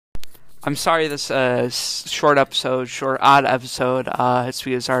I'm sorry this short episode, odd episode. It's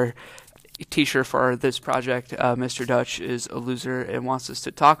because our teacher for this project, Mr. Dutch, is a loser and wants us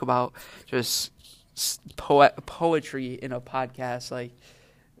to talk about just poetry in a podcast. Like,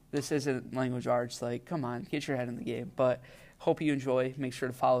 this isn't language arts. Like, come on, get your head in the game. But hope you enjoy. Make sure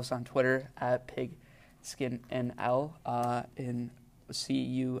to follow us on Twitter at PigskinNL. And see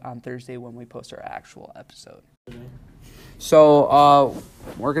you on Thursday when we post our actual episode. So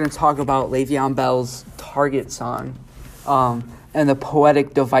we're going to talk about Le'Veon Bell's Target song and the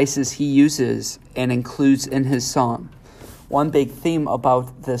poetic devices he uses and includes in his song. One big theme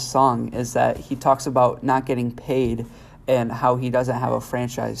about this song is that he talks about not getting paid and how he doesn't have a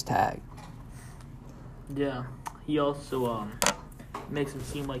franchise tag. Yeah, he also makes him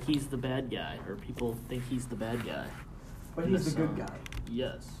seem like he's the bad guy, or people think he's the bad guy. But he's the good guy.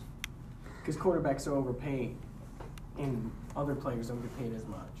 Yes. Because quarterbacks are overpaid, and other players don't get paid as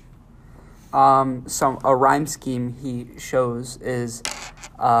much. A rhyme scheme he shows is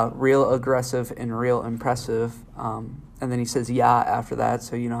real aggressive and real impressive. And then he says yeah after that.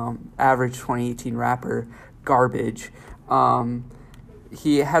 So, average 2018 rapper, garbage.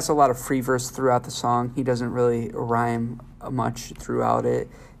 He has a lot of free verse throughout the song. He doesn't really rhyme much throughout it.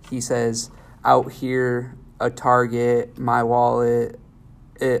 He says, out here, a target, my wallet,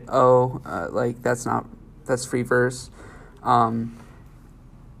 that's free verse.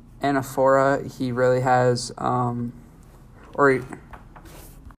 Anaphora, he really has, some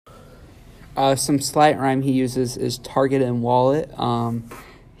slight rhyme he uses is target and wallet.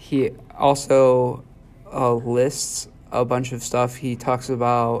 He also lists a bunch of stuff. He talks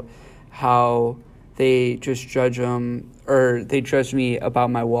about how they just judge him, or they judge me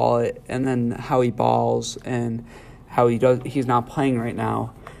about my wallet, and then how he balls and how he's not playing right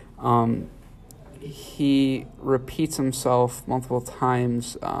now. He repeats himself multiple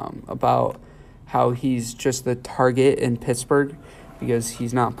times about how he's just the target in Pittsburgh because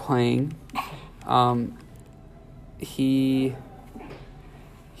he's not playing. He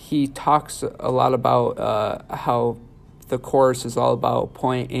talks a lot about how the chorus is all about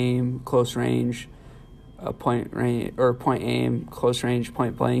point aim, close range, point aim, close range,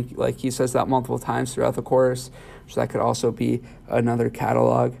 point blank. Like, he says that multiple times throughout the chorus, so that could also be another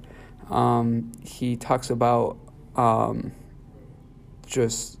catalog. He talks about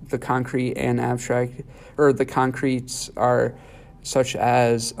just the concrete and abstract, or the concretes are such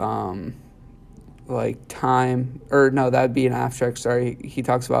as like time, or no, that'd be an abstract. Sorry, he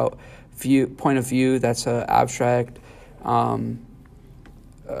talks about point of view. That's an abstract. Sorry,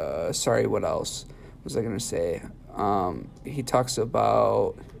 what else was I gonna say? He talks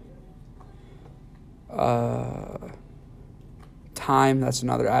about time. That's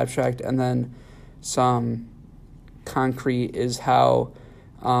another abstract. And then some concrete is how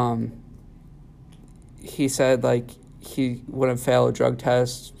he said, like, he wouldn't fail a drug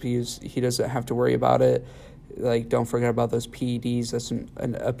test because he doesn't have to worry about it. Like, don't forget about those PEDs. That's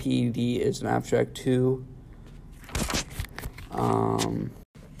a PED is an abstract too.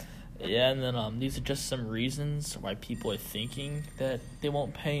 Yeah, and then these are just some reasons why people are thinking that they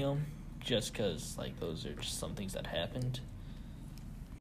won't pay him, just because, like, those are just some things that happened.